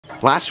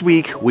Last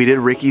week we did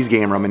Ricky's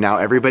game room and now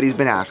everybody's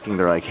been asking,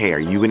 they're like, hey,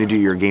 are you gonna do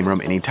your game room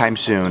anytime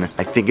soon?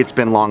 I think it's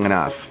been long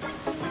enough.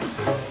 This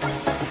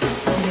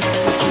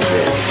is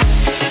it.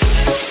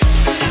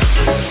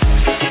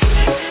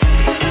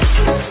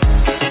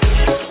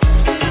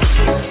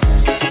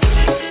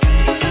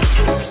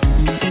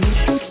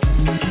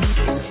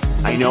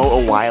 I know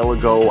a while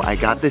ago I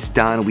got this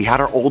done. We had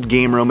our old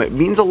game room. It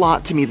means a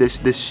lot to me. This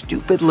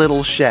stupid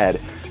little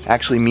shed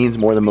actually means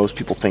more than most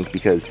people think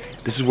because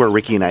this is where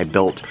Ricky and I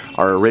built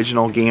our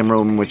original game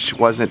room, which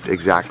wasn't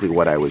exactly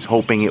what I was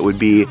hoping it would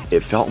be.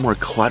 It felt more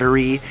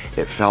cluttery.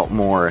 It felt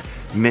more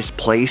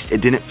misplaced.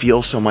 It didn't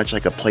feel so much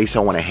like a place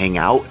I want to hang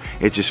out.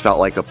 It just felt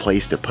like a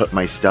place to put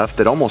my stuff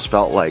that almost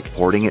felt like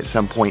hoarding at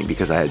some point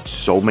because I had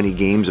so many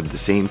games of the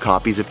same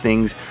copies of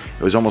things.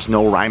 There was almost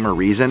no rhyme or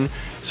reason.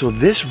 So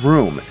this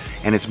room,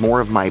 and it's more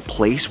of my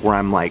place where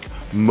I'm like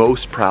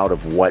most proud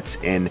of what's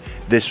in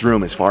this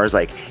room as far as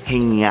like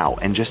hanging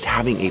out and just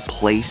having a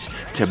place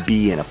to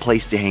be and a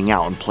place to hang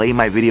out and play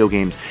my video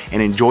games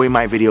and enjoy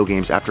my video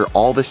games after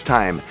all this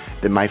time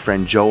that my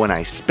friend Joe and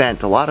I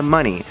spent a lot of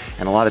money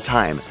and a lot of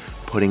time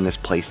putting this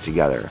place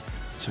together.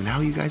 So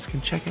now you guys can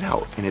check it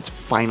out in its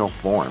final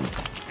form.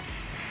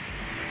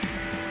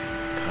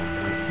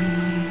 Come with me,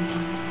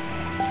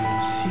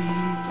 you'll see.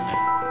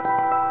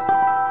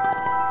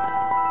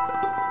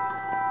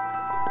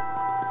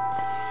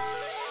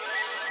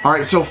 All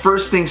right, so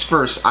first things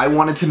first, I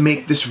wanted to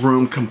make this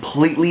room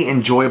completely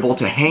enjoyable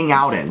to hang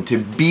out in, to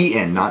be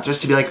in, not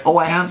just to be like, oh,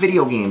 I have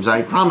video games,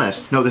 I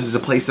promise. No, this is a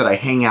place that I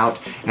hang out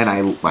and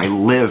I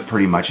live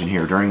pretty much in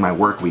here during my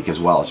work week as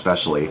well,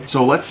 especially.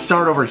 So let's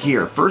start over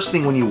here. First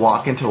thing when you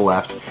walk into the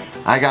left,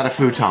 I got a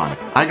futon.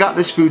 I got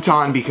this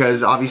futon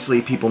because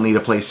obviously people need a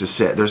place to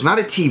sit. There's not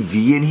a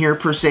TV in here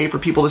per se for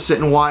people to sit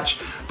and watch,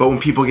 but when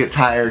people get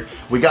tired,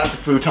 we got the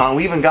futon.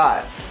 We even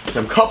got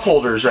some cup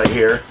holders right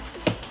here.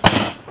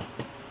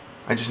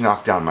 I just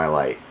knocked down my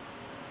light.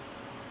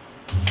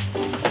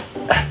 And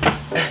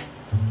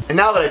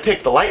now that I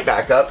picked the light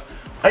back up,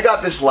 I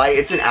got this light.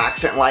 It's an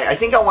accent light. I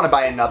think I want to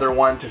buy another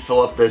one to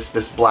fill up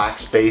this black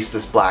space,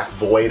 this black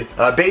void.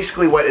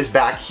 Basically what is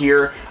back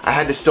here, I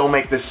had to still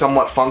make this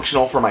somewhat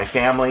functional for my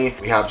family.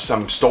 We have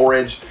some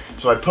storage.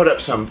 So I put up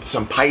some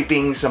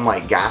piping, some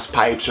like gas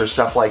pipes or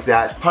stuff like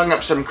that. Hung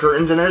up some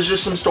curtains and there's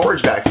just some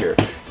storage back here.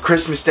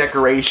 Christmas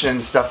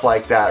decorations, stuff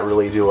like that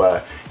really do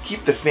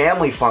keep the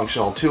family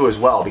functional too as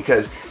well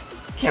because it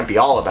can't be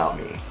all about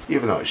me,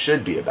 even though it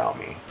should be about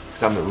me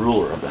because I'm the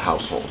ruler of the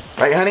household.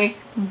 Right, honey?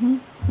 Mm-hmm.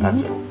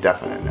 That's a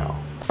definite no.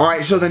 All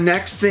right, so the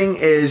next thing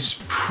is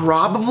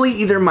probably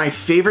either my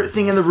favorite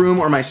thing in the room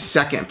or my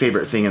second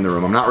favorite thing in the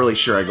room. I'm not really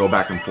sure. I go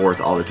back and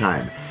forth all the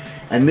time.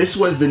 And this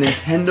was the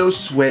Nintendo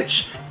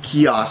Switch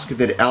kiosk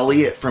that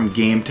Elliot from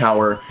Game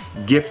Tower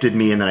gifted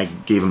me, and then I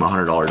gave him a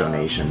 $100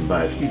 donation,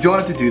 but you don't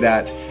have to do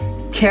that.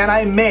 Can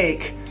I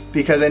make,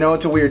 because I know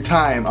it's a weird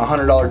time, a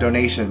 $100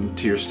 donation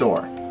to your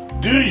store?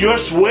 Dude, you're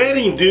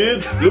sweating,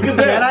 dude. Look at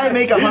that. Can I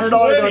make a $100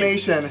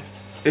 donation?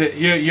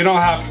 You don't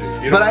have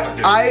to. But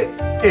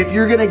if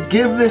you're gonna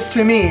give this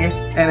to me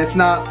and it's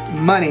not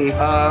money,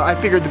 I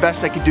figured the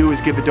best I could do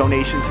is give a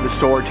donation to the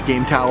store, to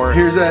Game Tower.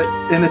 Here's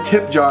in the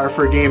tip jar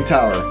for Game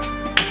Tower.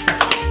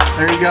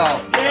 There you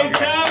go. Game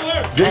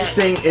Tower. This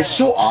thing is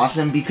so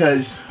awesome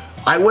because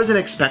I wasn't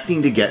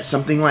expecting to get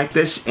something like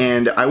this,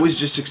 and I was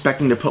just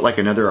expecting to put like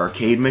another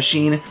arcade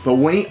machine, but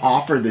when he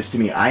offered this to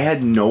me, I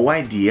had no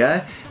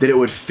idea that it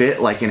would fit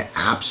like an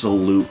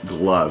absolute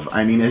glove.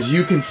 I mean, as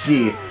you can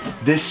see,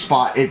 this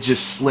spot, it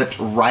just slipped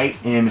right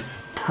in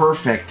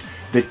perfect.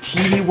 The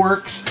TV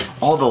works,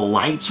 all the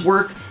lights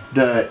work,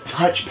 the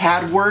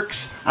touchpad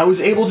works. I was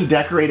able to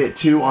decorate it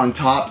too on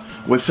top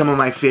with some of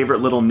my favorite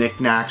little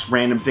knickknacks,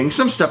 random things,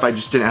 some stuff I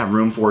just didn't have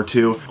room for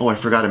too. Oh, I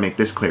forgot to make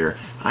this clear.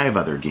 I have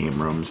other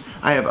game rooms.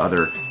 I have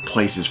other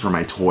places for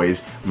my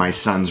toys, my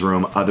son's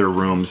room, other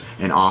rooms,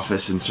 an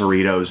office in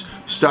Cerritos,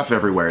 stuff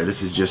everywhere.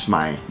 This is just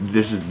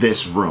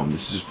this room.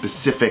 This is a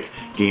specific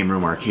game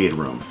room, arcade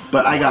room.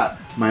 But I got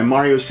my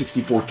Mario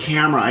 64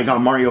 camera, I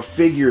got Mario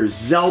figures,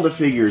 Zelda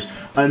figures,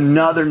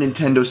 another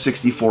Nintendo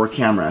 64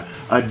 camera,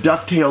 a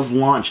DuckTales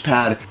launch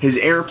pad, his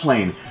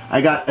airplane.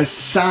 I got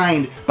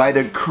assigned by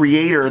the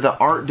creator, the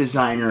art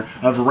designer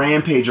of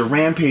Rampage, a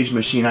Rampage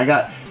machine. I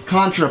got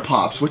Contra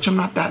Pops, which I'm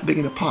not that big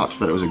into Pops,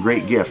 but it was a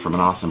great gift from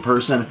an awesome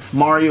person.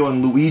 Mario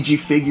and Luigi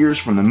figures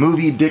from the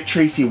movie, Dick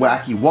Tracy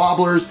Wacky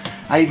Wobblers.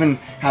 I even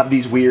have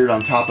these weird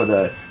on top of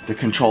the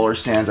controller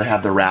stands. I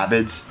have the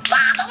Rabbids.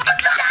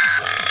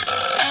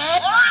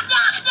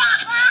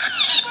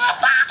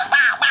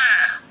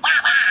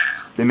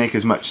 They make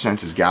as much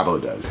sense as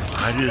Gabbo does.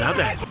 I love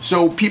that.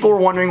 So people were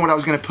wondering what I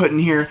was gonna put in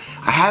here.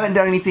 I haven't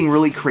done anything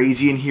really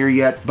crazy in here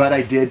yet, but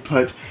I did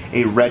put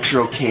a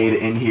Retrocade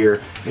in here.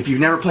 If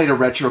you've never played a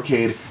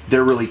Retrocade,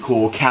 they're really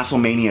cool.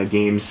 Castlemania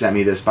Games sent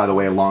me this, by the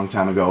way, a long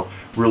time ago.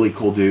 Really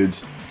cool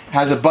dudes.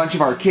 Has a bunch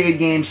of arcade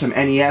games, some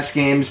NES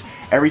games.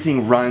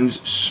 Everything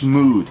runs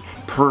smooth,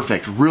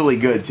 perfect, really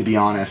good to be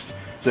honest.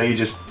 So you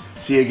just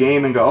see a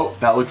game and go, oh,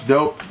 that looks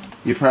dope.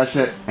 You press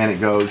it and it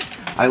goes.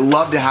 I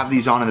love to have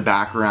these on in the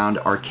background.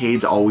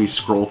 Arcades always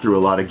scroll through a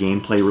lot of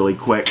gameplay really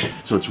quick,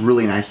 so it's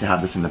really nice to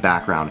have this in the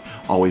background,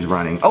 always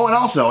running. Oh, and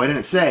also, I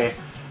didn't say,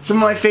 some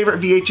of my favorite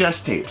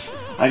VHS tapes.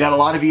 I got a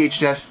lot of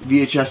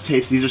VHS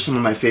tapes. These are some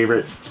of my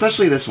favorites,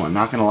 especially this one,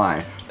 not gonna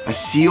lie. A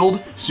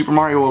sealed Super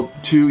Mario World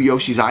 2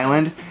 Yoshi's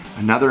Island.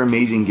 Another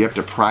amazing gift,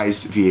 a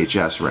prized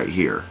VHS right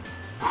here.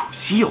 Whew,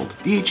 sealed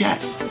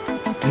VHS,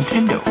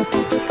 Nintendo.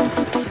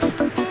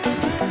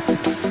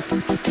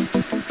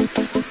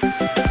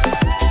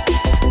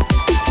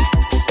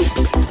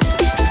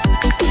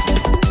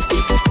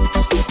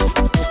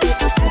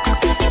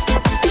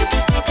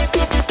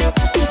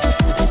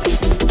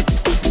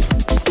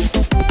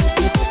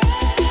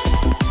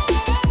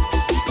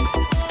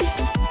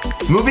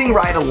 Moving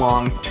right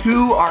along,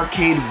 2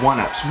 arcade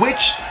 1-ups,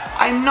 which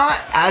I'm not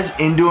as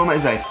into them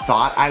as I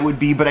thought I would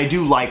be, but I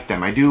do like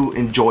them. I do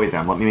enjoy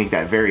them. Let me make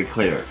that very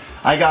clear.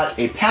 I got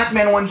a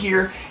Pac-Man one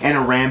here and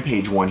a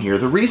Rampage one here.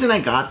 The reason I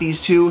got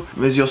these two,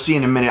 as you'll see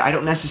in a minute, I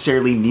don't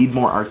necessarily need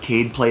more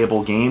arcade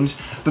playable games,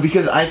 but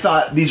because I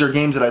thought these are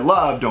games that I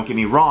love, don't get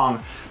me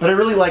wrong, but I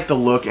really like the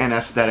look and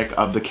aesthetic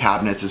of the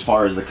cabinets as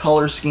far as the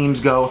color schemes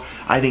go.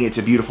 I think it's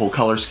a beautiful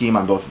color scheme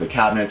on both of the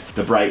cabinets,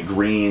 the bright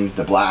greens,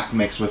 the black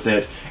mixed with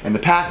it, and the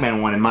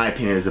Pac-Man one, in my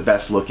opinion, is the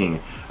best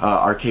looking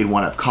arcade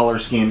 1-up color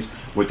schemes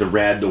with the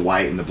red, the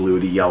white, and the blue,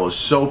 the yellow.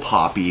 So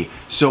poppy,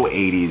 so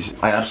 80s.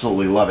 I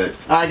absolutely love it.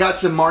 I got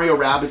some Mario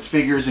Rabbids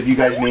figures, if you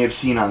guys may have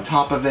seen on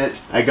top of it.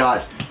 I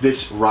got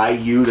this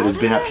Ryu that has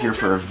been up here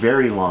for a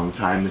very long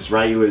time. This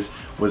Ryu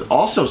was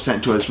also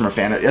sent to us from a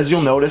fan. As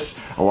you'll notice,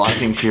 a lot of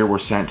things here were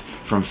sent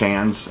from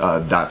fans.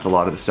 That's a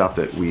lot of the stuff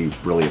that we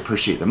really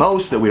appreciate the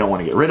most, that we don't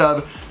want to get rid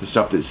of, the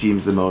stuff that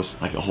seems the most,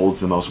 like it holds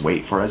the most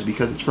weight for us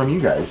because it's from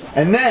you guys.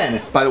 And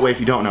then, by the way, if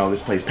you don't know,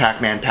 this plays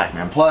Pac-Man,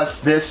 Pac-Man Plus,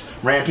 this,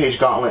 Rampage,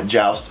 Gauntlet,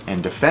 Joust,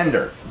 and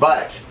Defender.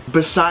 But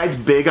besides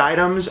big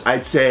items,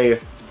 I'd say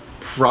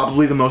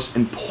probably the most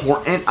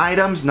important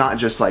items, not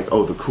just like,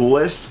 oh, the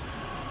coolest,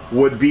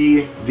 would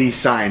be these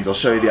signs. I'll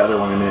show you the other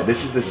one in a minute.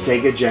 This is the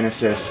Sega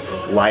Genesis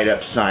light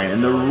up sign.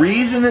 And the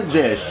reason that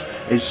this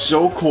is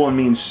so cool and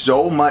means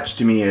so much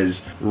to me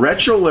is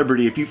Retro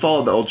Liberty. If you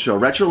followed the old show,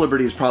 Retro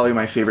Liberty is probably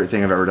my favorite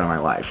thing I've ever done in my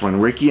life.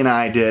 When Ricky and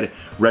I did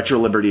Retro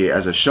Liberty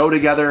as a show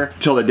together,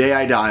 till the day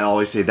I die, I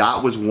always say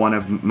that was one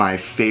of my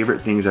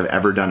favorite things I've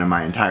ever done in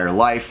my entire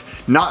life.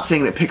 Not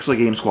saying that Pixel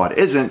Game Squad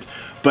isn't,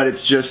 but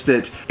it's just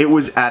that it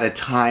was at a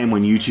time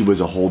when YouTube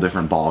was a whole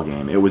different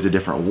ballgame. It was a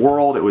different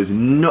world. It was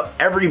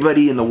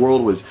everybody in the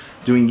world was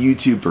doing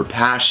YouTube for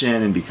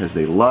passion and because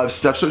they love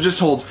stuff. So it just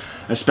holds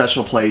a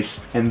special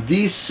place. And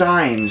these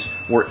signs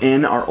were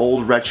in our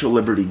old Retro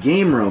Liberty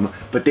game room,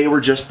 but they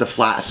were just the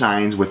flat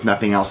signs with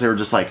nothing else. They were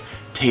just like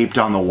taped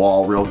on the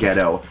wall, real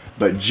ghetto.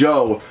 But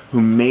Joe, who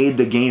made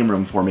the game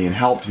room for me and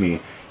helped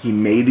me, he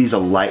made this a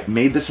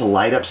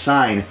light up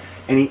sign.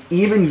 And he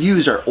even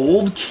used our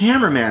old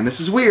cameraman, this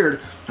is weird,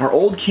 our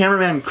old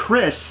cameraman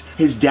Chris,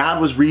 his dad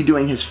was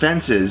redoing his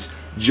fences.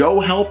 Joe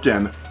helped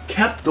him,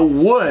 kept the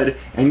wood,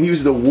 and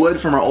used the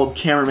wood from our old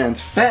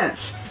cameraman's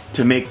fence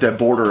to make the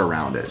border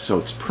around it. So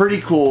it's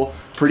pretty cool,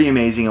 pretty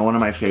amazing, and one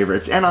of my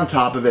favorites. And on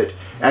top of it,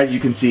 as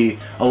you can see,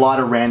 a lot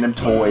of random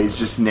toys,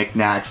 just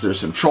knickknacks. There's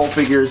some troll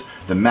figures,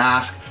 the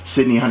mask,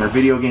 Sydney Hunter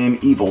video game,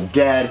 Evil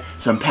Dead,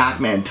 some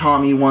Pac-Man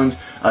Tommy ones,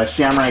 a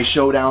Samurai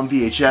Showdown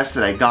VHS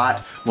that I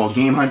got while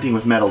game hunting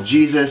with Metal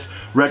Jesus,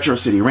 Retro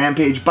City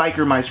Rampage,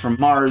 Biker Mice from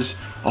Mars,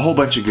 a whole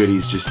bunch of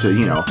goodies just to,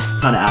 you know,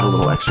 kind of add a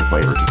little extra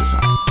flavor to the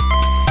sign.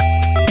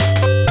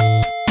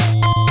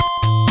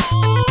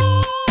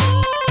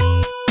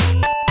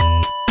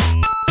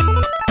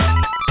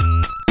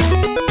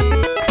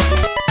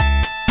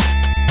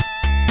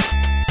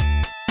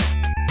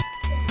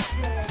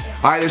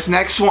 All right, this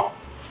next one.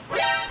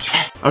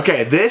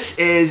 Okay, this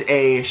is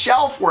a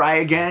shelf where I,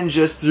 again,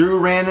 just threw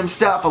random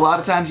stuff. A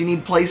lot of times you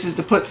need places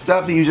to put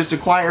stuff that you just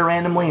acquire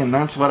randomly, and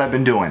that's what I've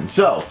been doing.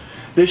 So,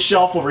 this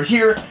shelf over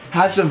here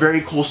has some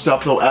very cool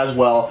stuff though as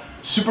well.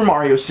 Super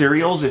Mario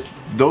cereals,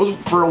 those,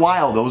 for a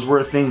while, those were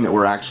a thing that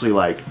were actually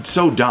like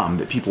so dumb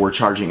that people were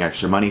charging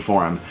extra money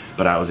for them,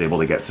 but I was able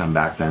to get some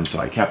back then, so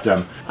I kept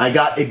them. I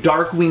got a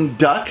Darkwing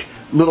Duck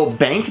little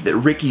bank that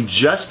Ricky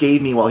just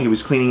gave me while he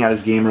was cleaning out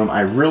his game room.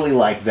 I really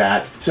like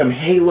that. Some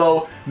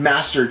Halo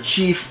Master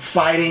Chief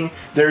fighting.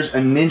 There's a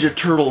Ninja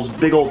Turtles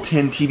big old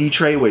tin TV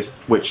tray, which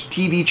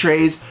TV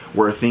trays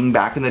were a thing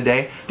back in the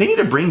day. They need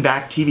to bring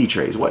back TV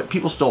trays. What?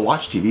 People still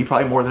watch TV,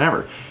 probably more than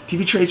ever.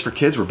 TV trays for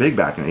kids were big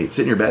back in the day. You'd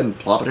sit in your bed and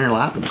plop it in your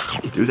lap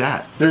and do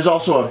that. There's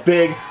also a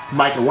big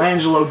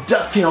Michelangelo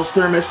DuckTales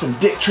thermos, some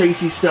Dick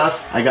Tracy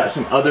stuff. I got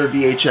some other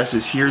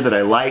VHSs here that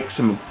I like,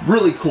 some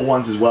really cool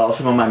ones as well.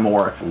 Some of my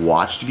more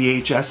watched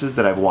VHSs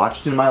that I've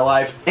watched in my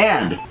life.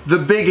 And the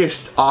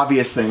biggest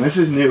obvious thing, this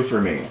is new for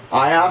me.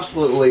 I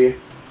absolutely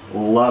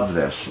love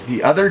this.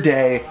 The other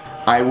day,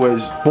 I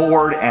was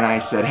bored and I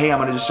said, hey, I'm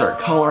gonna just start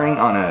coloring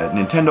on a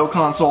Nintendo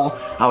console.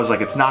 I was like,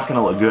 it's not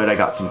gonna look good. I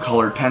got some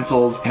colored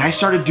pencils and I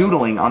started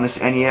doodling on this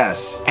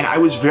NES. And I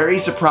was very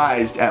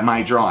surprised at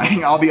my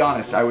drawing. I'll be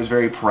honest, I was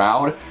very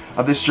proud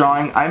of this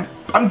drawing.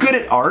 I'm good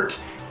at art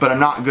but I'm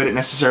not good at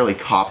necessarily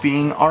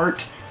copying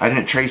art. I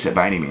didn't trace it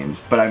by any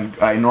means, but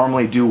I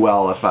normally do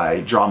well if I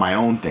draw my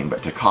own thing,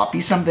 but to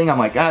copy something, I'm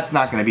like, it's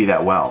not gonna be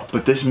that well.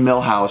 But this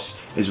Millhouse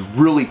is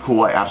really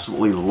cool. I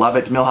absolutely love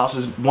it. Millhouse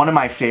is one of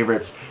my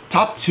favorites.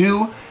 Top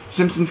 2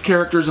 Simpsons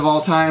characters of all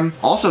time.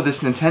 Also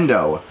this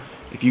Nintendo.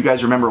 If you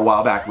guys remember a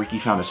while back, Ricky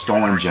found a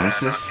stolen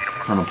Genesis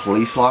from a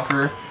police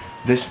locker.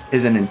 This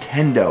is a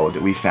Nintendo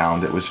that we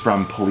found that was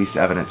from police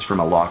evidence from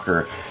a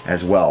locker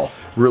as well.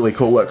 Really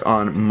cool. Look,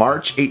 on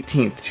March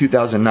 18th,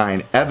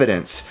 2009,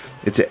 evidence.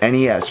 It's an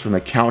NES from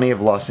the County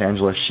of Los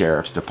Angeles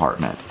Sheriff's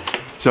Department.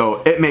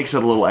 So it makes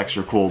it a little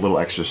extra cool, a little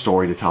extra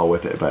story to tell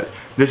with it, but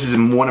this is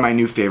one of my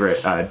new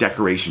favorite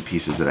decoration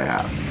pieces that I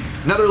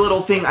have. Another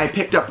little thing I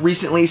picked up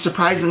recently,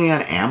 surprisingly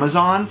on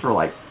Amazon for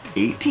like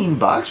 18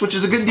 bucks, which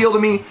is a good deal to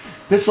me.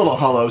 This little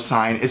hello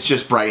sign, it's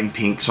just bright and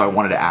pink, so I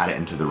wanted to add it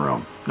into the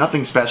room.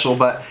 Nothing special,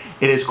 but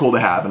it is cool to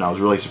have, and I was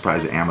really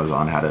surprised that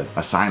Amazon had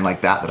a sign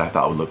like that I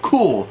thought would look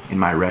cool in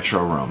my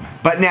retro room.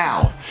 But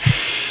now,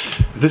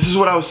 this is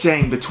what I was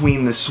saying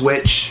between the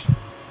Switch,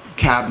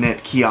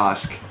 cabinet,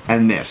 kiosk,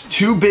 and this.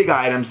 2 big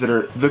items that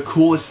are the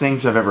coolest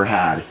things I've ever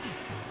had.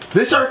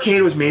 This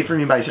arcade was made for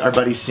me by our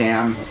buddy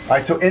Sam. All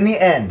right, so in the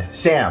end,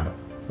 Sam,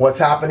 what's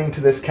happening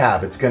to this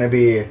cab? It's gonna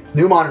be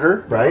new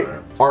monitor, right?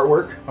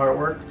 Artwork.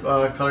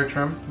 Color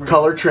trim.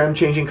 Color trim,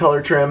 changing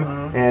color trim.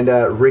 And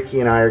Ricky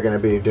and I are gonna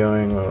be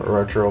doing a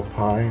retro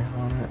pie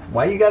on it.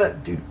 Why you gotta,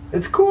 dude,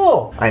 it's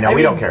cool. I know,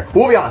 we don't care.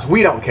 We'll be honest,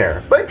 we don't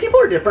care. But people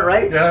are different,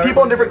 right? Yeah,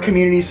 people in different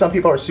communities, some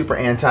people are super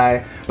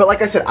anti. But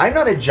like I said, I'm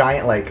not a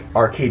giant like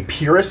arcade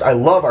purist. I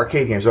love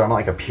arcade games, but I'm not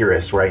like a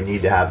purist where I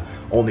need to have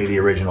only the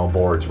original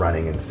boards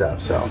running and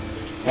stuff, so.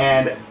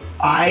 And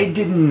I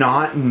did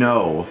not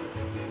know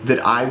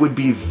that I would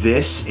be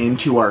this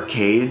into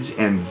arcades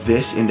and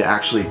this into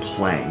actually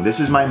playing.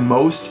 This is my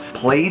most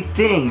played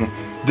thing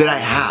that I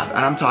have, and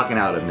I'm talking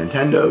out of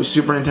Nintendos,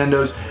 Super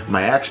Nintendos,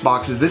 my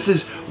Xboxes. This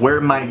is where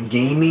my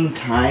gaming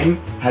time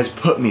has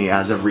put me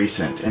as of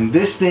recent. And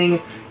this thing,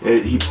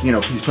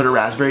 he's put a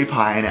Raspberry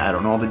Pi in it. I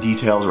don't know all the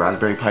details,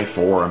 Raspberry Pi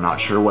 4, I'm not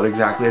sure what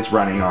exactly it's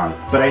running on.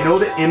 But I know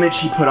the image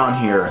he put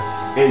on here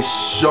is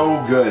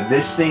so good.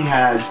 This thing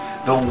has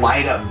the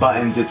light up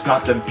buttons, it's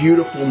got the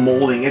beautiful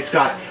molding, it's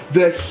got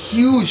the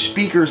huge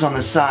speakers on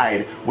the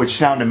side, which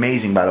sound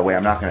amazing by the way,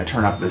 I'm not gonna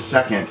turn up this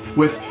second,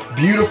 with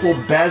beautiful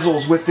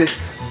bezels, with this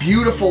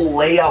beautiful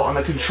layout on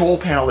the control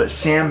panel that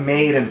Sam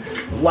made and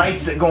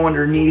lights that go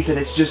underneath, and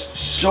it's just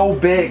so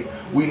big.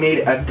 We made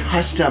a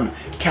custom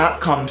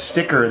Capcom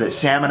sticker that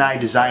Sam and I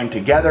designed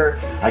together.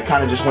 I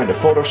kind of just went to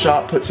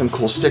Photoshop, put some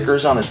cool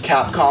stickers on this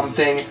Capcom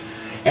thing,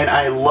 and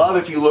I love,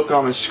 if you look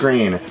on the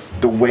screen,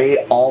 the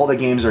way all the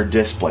games are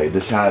displayed.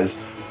 This has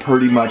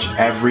pretty much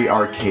every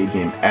arcade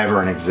game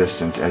ever in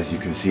existence, as you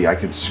can see. I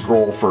could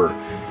scroll for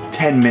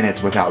 10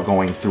 minutes without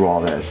going through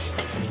all this.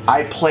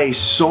 I play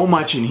so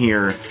much in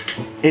here.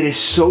 It is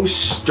so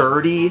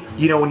sturdy,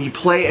 you know, when you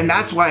play, and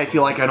that's why I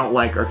feel like I don't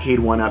like arcade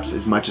 1-ups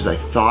as much as I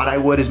thought I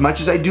would, as much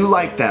as I do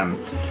like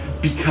them,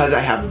 because I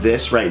have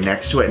this right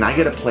next to it, and I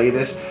get to play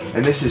this,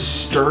 and this is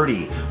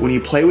sturdy. When you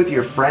play with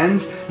your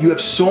friends, you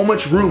have so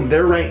much room.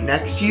 They're right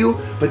next to you,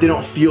 but they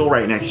don't feel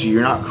right next to you.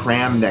 You're not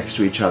crammed next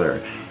to each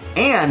other.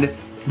 And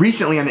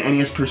recently on the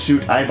NES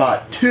Pursuit, I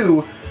bought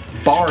 2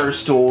 bar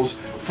stools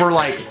for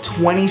like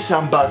 20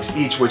 some bucks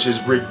each, which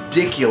is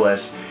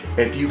ridiculous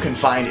if you can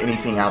find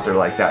anything out there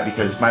like that,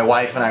 because my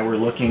wife and I were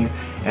looking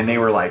and they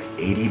were like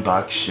 80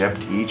 bucks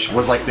shipped each.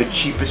 Was like the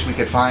cheapest we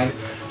could find.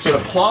 So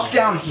to plop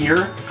down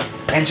here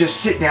and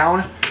just sit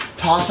down,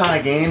 toss on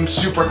a game,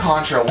 Super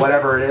Contra,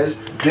 whatever it is,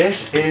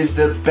 this is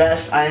the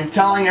best. I am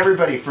telling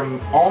everybody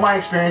from all my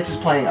experiences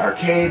playing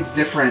arcades,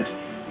 different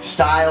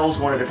styles,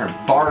 going to different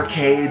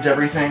barcades,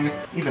 everything,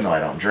 even though I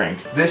don't drink.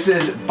 This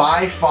is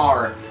by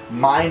far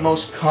my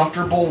most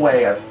comfortable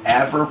way I've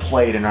ever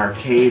played an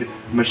arcade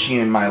machine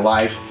in my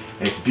life.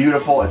 It's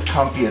beautiful, it's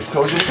comfy, it's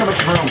cozy. Look how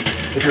much room,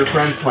 if your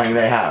friend's playing,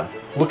 they have.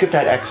 Look at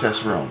that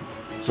excess room.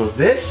 So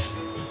this,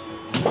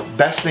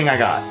 best thing I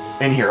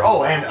got in here.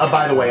 Oh, and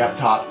by the way, up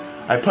top,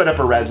 I put up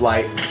a red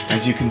light,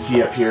 as you can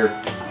see up here.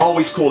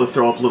 Always cool to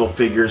throw up little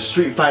figures,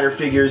 Street Fighter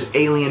figures,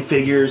 Alien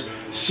figures,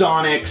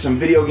 Sonic, some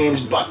video games,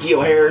 Bucky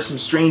O'Hare, some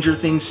Stranger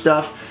Things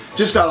stuff.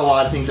 Just got a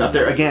lot of things up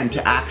there, again,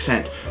 to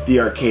accent the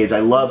arcades.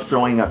 I love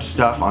throwing up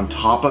stuff on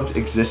top of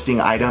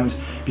existing items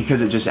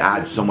because it just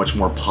adds so much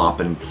more pop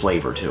and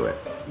flavor to it.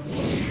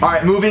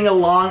 Alright, moving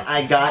along,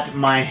 I got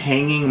my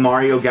hanging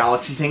Mario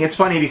Galaxy thing. It's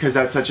funny because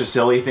that's such a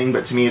silly thing,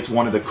 but to me it's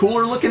one of the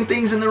cooler looking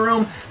things in the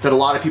room that a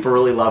lot of people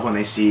really love when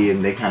they see,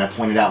 and they kind of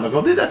point it out and they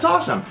go, dude, that's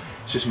awesome.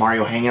 It's just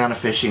Mario hanging on a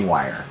fishing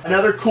wire.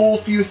 Another cool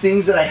few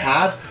things that I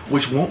have,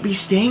 which won't be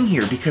staying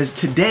here, because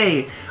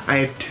today I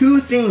have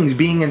 2 things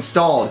being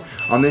installed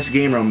on this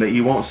game room that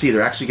you won't see.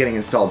 They're actually getting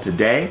installed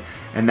today,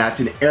 and that's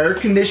an air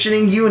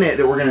conditioning unit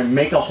that we're gonna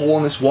make a hole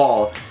in this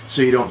wall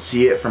so you don't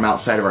see it from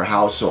outside of our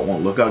house, so it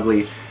won't look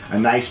ugly. A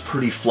nice,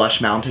 pretty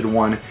flush mounted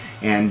one,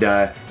 and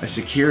a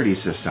security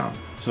system.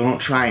 So don't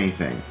try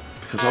anything,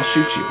 because I'll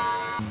shoot you.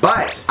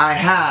 But I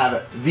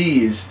have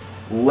these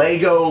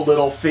Lego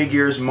little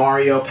figures,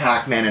 Mario,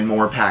 Pac-Man, and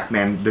more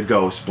Pac-Man, the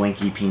Ghost,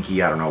 Blinky,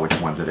 Pinky, I don't know which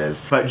ones it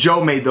is. But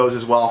Joe made those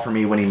as well for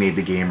me when he made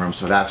the game room,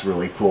 so that's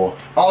really cool.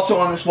 Also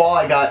on this wall,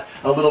 I got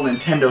a little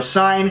Nintendo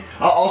sign.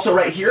 Also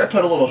right here, I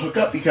put a little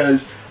hookup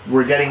because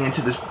we're getting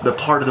into the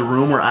part of the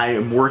room where I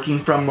am working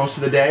from most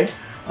of the day.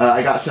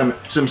 I got some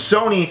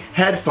Sony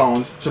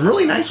headphones, some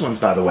really nice ones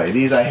by the way.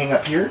 These I hang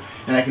up here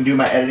and I can do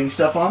my editing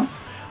stuff on.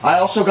 I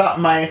also got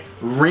my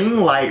ring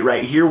light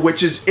right here,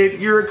 which is if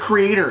you're a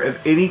creator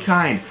of any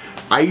kind.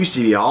 I used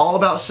to be all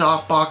about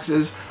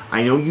softboxes.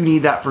 I know you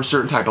need that for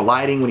certain type of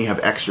lighting when you have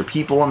extra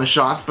people on the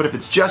shots, but if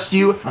it's just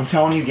you, I'm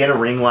telling you, get a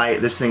ring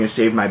light. This thing has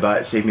saved my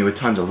butt, saved me with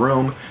tons of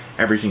room.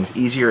 Everything's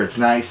easier, it's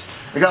nice.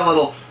 I got a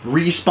little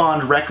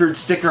Respawned Records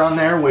sticker on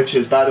there, which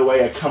is, by the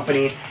way, a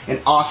company,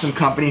 an awesome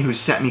company who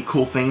sent me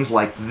cool things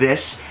like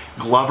this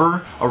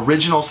Glover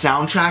original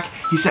soundtrack.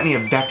 He sent me a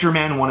Vector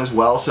Man one as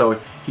well, so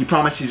he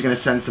promised he's gonna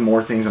send some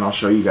more things and I'll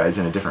show you guys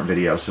in a different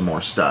video some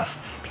more stuff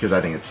because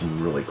I think it's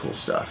some really cool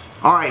stuff.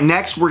 All right,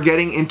 next we're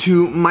getting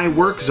into my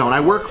work zone. I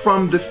work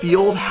from the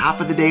field half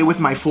of the day with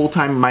my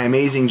full-time, my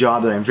amazing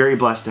job that I'm very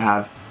blessed to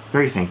have,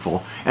 very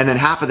thankful. And then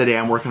half of the day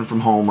I'm working from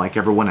home like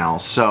everyone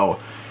else. So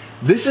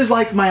this is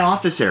like my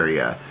office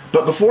area.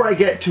 But before I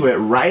get to it,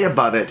 right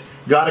above it,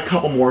 got a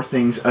couple more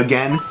things.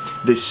 Again,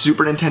 this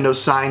Super Nintendo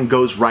sign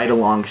goes right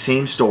along,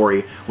 same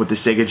story with the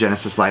Sega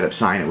Genesis light up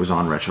sign. It was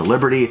on Retro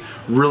Liberty.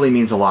 Really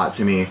means a lot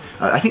to me.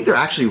 I think they're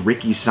actually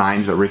Ricky's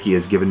signs, but Ricky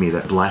has given me the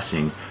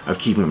blessing of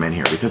keeping them in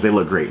here because they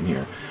look great in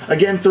here.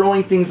 Again,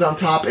 throwing things on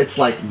top, it's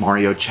like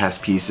Mario chess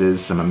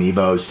pieces, some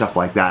amiibos, stuff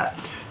like that.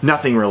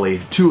 Nothing really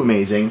too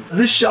amazing.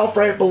 This shelf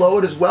right below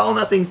it as well,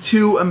 nothing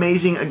too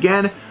amazing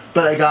again.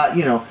 But I got,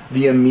 you know,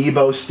 the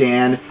amiibo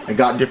stand. I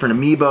got different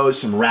amiibos,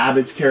 some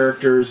Rabbids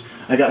characters.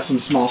 I got some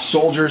small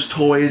soldiers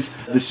toys.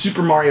 The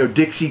Super Mario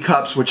Dixie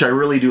cups, which I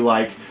really do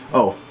like.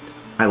 Oh,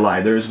 I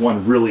lied. There's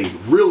one really,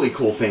 really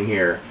cool thing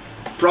here.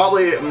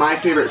 Probably my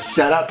favorite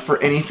setup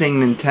for anything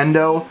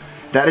Nintendo.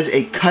 That is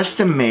a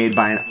custom made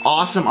by an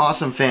awesome,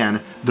 awesome fan,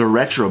 the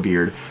Retro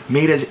Beard,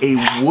 made as a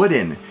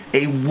wooden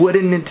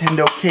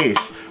Nintendo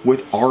case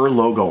with our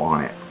logo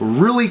on it.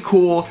 Really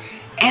cool.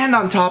 And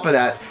on top of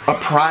that, a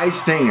prize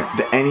thing,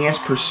 the NES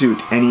Pursuit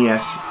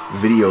NES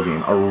video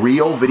game, a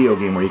real video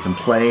game where you can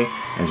play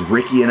as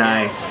Ricky and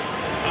I.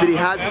 That he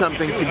had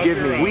something to give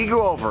me. We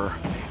go over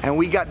and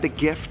we got the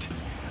gift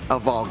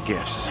of all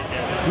gifts.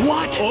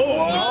 What?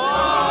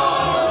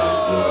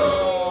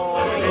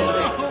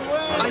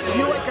 I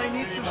feel like I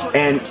need some sort of...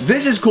 And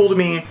this is cool to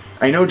me.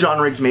 I know John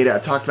Riggs made it,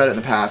 I've talked about it in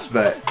the past,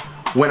 but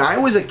when I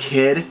was a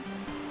kid,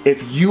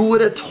 if you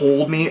would have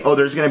told me, oh,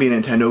 there's gonna be a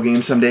Nintendo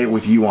game someday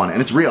with you on it,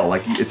 and it's real,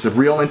 like it's a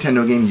real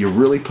Nintendo game, you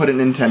really put it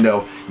in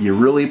Nintendo, you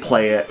really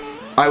play it,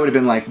 I would have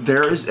been like,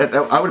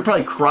 I would have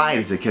probably cried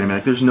as a kid. I mean,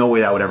 like, there's no way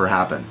that would ever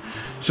happen.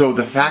 So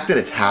the fact that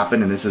it's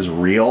happened and this is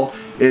real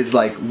is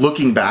like,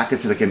 looking back,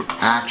 it's like an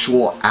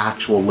actual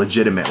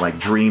legitimate like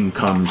dream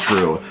come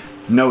true.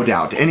 No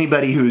doubt.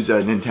 Anybody who's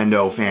a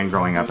Nintendo fan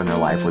growing up in their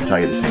life would tell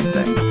you the same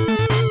thing.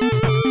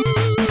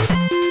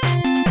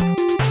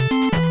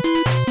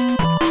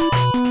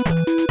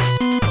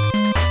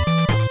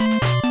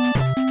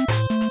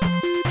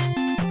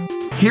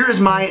 Here is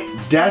my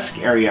desk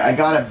area. I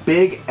got a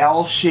big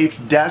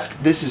L-shaped desk.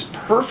 This is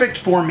perfect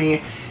for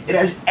me. It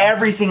has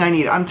everything I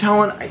need. I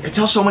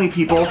tell so many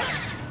people,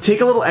 take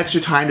a little extra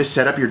time to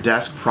set up your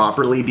desk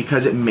properly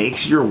because it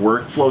makes your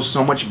workflow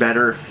so much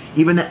better.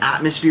 Even the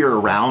atmosphere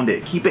around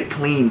it. Keep it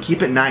clean,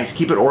 keep it nice,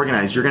 keep it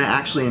organized. You're gonna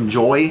actually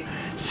enjoy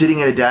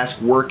sitting at a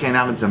desk, working,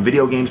 having some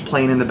video games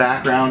playing in the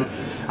background.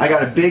 I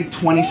got a big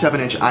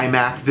 27-inch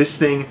iMac. This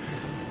thing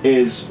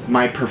is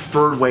my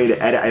preferred way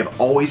to edit. I've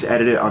always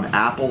edited on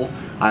Apple.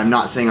 I'm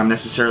not saying I'm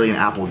necessarily an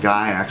Apple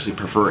guy. I actually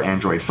prefer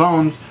Android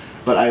phones,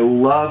 but I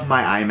love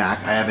my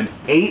iMac. I have an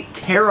 8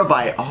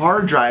 terabyte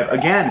hard drive,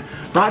 again,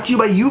 brought to you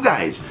by you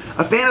guys.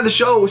 A fan of the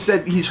show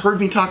said he's heard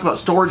me talk about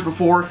storage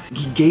before.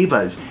 He gave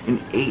us an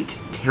 8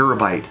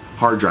 terabyte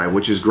hard drive,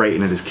 which is great,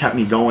 and it has kept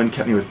me going,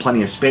 kept me with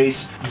plenty of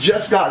space.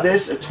 Just got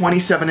this, a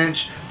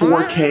 27-inch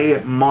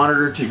 4K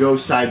monitor to go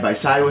side by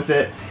side with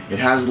it. It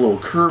has a little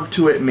curve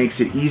to it, makes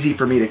it easy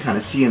for me to kind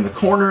of see in the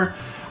corner.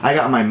 I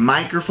got my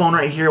microphone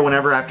right here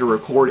whenever I have to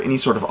record any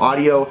sort of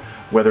audio,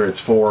 whether it's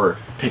for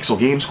Pixel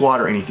Game Squad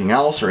or anything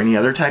else or any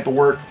other type of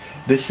work.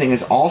 This thing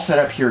is all set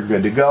up here,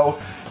 good to go.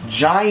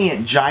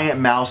 Giant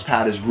mouse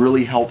pad is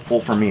really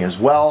helpful for me as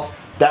well.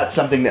 That's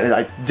something that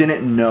I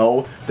didn't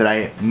know that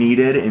I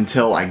needed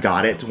until I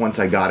got it. Once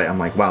I got it, I'm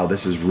like, wow,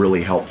 this is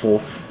really helpful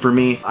for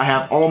me. I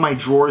have all my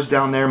drawers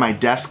down there, my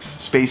desk's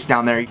space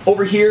down there.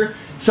 Over here,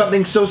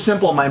 something so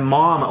simple. My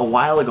mom, a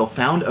while ago,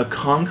 found a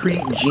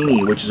Concrete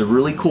Genie, which is a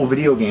really cool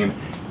video game,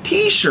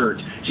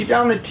 t-shirt. She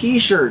found the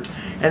t-shirt.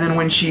 And then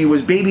when she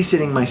was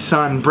babysitting my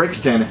son,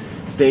 Brixton,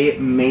 they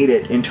made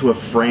it into a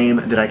frame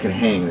that I could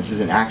hang. This is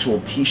an actual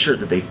t-shirt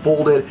that they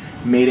folded,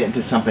 made it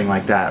into something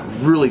like that.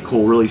 Really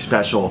cool, really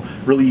special,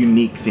 really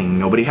unique thing.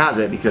 Nobody has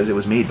it because it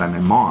was made by my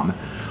mom.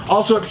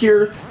 Also up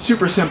here,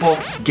 super simple,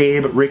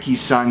 Gabe,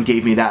 Ricky's son,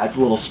 gave me that. It's a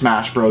little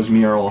Smash Bros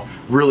mural.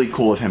 Really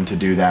cool of him to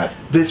do that.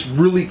 This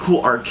really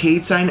cool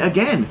arcade sign,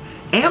 again,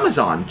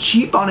 Amazon,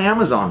 cheap on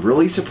Amazon.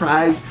 Really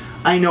surprised.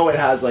 I know it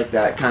has like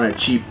that kind of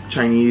cheap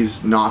Chinese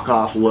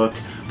knockoff look,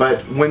 but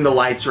when the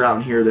lights are out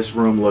in here, this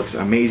room looks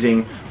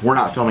amazing. We're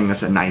not filming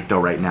this at night though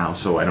right now,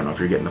 so I don't know if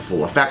you're getting the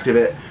full effect of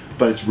it,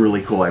 but it's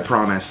really cool, I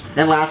promise.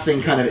 And last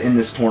thing kind of in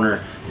this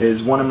corner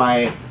is one of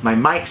my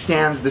mic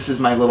stands. This is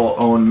my little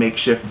own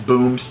makeshift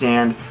boom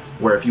stand,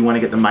 where if you want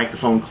to get the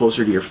microphone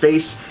closer to your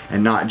face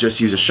and not just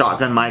use a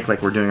shotgun mic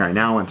like we're doing right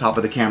now on top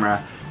of the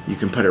camera, you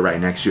can put it right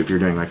next to you if you're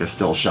doing like a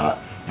still shot.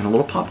 And a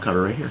little pop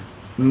cutter right here.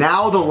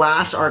 Now the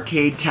last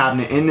arcade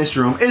cabinet in this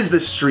room is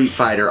the Street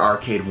Fighter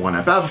arcade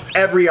one-up. Of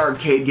every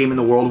arcade game in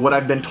the world, what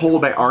I've been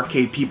told by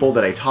arcade people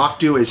that I talk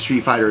to is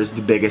Street Fighter is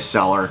the biggest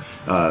seller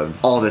of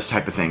all this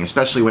type of thing,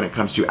 especially when it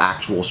comes to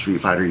actual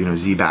Street Fighter, you know,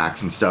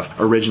 Z-backs and stuff,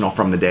 original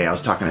from the day. I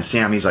was talking to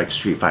Sam, he's like,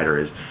 Street Fighter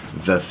is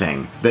the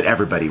thing that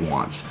everybody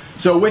wants.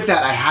 So with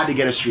that, I had to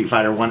get a Street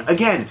Fighter one.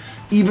 Again,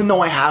 even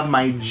though I have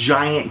my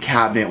giant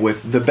cabinet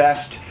with the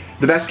best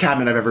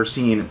cabinet I've ever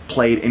seen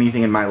played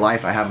anything in my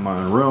life, I have them in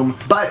my room,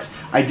 but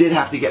I did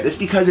have to get this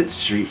because it's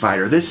Street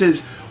Fighter. This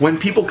is, when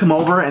people come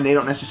over and they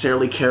don't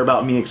necessarily care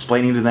about me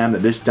explaining to them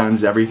that this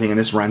does everything and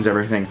this runs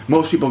everything,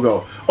 most people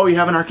go, oh, you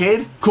have an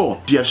arcade?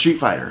 Cool, do you have Street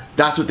Fighter?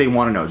 That's what they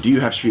want to know. Do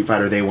you have Street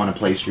Fighter? They want to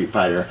play Street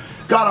Fighter.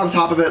 Got on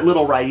top of it,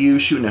 little Ryu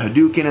shooting a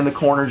Hadouken in the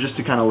corner just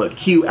to kind of look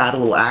cute, add a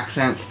little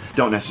accents.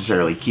 Don't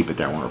necessarily keep it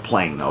there when we're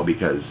playing though,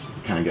 because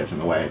it kind of gets in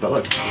the way, but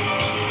look.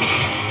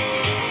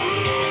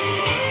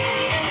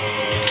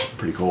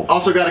 Pretty cool.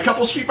 Also got a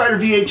couple Street Fighter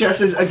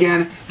VHSs,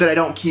 again, that I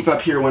don't keep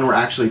up here when we're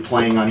actually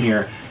playing on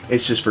here.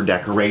 It's just for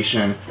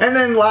decoration. And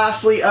then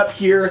lastly up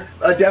here,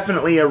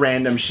 definitely a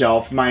random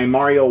shelf. My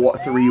Mario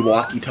 3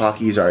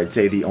 walkie-talkies are, I'd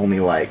say, the only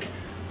like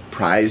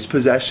prized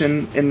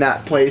possession in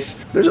that place.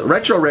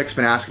 Retro Rick's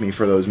been asking me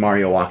for those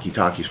Mario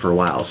walkie-talkies for a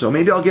while, so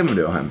maybe I'll give them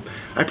to him.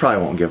 I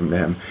probably won't give them to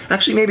him.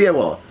 Actually, maybe I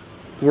will.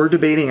 We're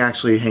debating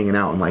actually hanging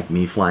out and like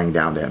me flying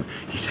down to him.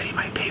 He said he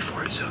might pay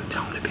for it, so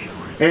tell him to pay for it.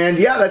 And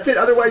yeah, that's it.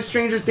 Otherwise,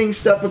 Stranger Things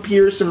stuff up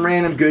here, some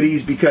random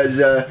goodies because,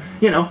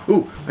 you know,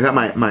 ooh, I got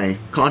my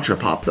Contra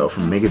Pop though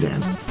from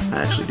Megadan.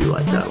 I actually do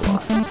like that a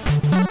lot.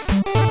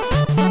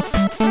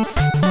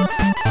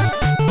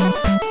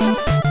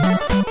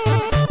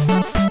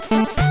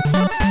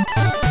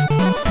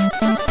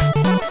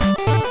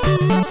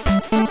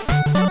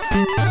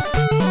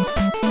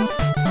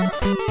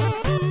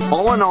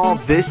 All in all,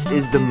 this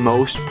is the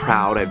most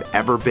proud I've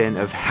ever been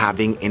of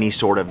having any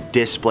sort of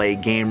display,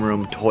 game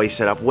room, toy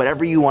setup,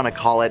 whatever you want to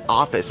call it,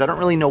 office. I don't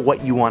really know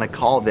what you want to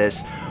call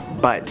this,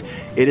 but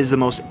it is the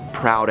most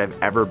proud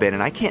I've ever been.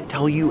 And I can't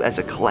tell you as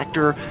a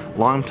collector,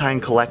 longtime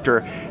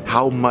collector,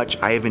 how much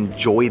I have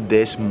enjoyed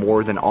this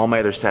more than all my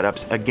other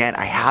setups. Again,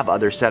 I have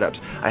other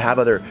setups. I have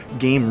other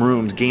game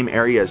rooms, game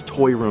areas,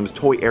 toy rooms,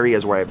 toy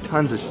areas where I have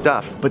tons of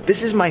stuff. But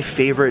this is my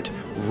favorite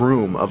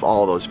room of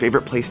all those,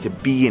 favorite place to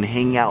be and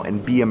hang out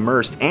and be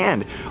immersed.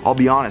 And I'll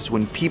be honest,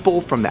 when people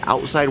from the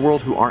outside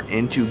world who aren't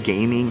into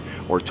gaming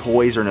or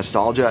toys or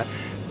nostalgia,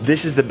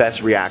 this is the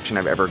best reaction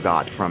I've ever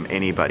got from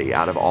anybody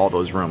out of all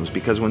those rooms,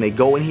 because when they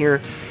go in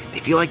here, they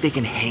feel like they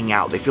can hang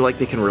out, they feel like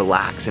they can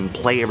relax and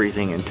play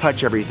everything and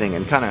touch everything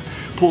and kind of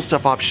pull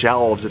stuff off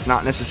shelves. It's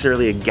not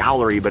necessarily a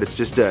gallery, but it's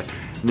just a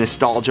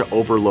nostalgia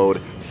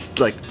overload.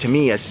 Like, to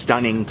me, a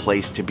stunning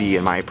place to be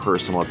in my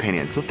personal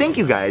opinion. So thank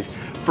you guys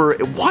for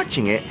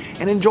watching it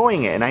and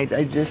enjoying it, and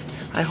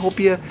I hope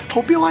you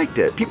liked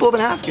it. People have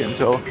been asking,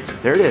 so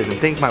there it is. And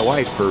thank my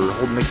wife for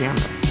holding the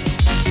camera.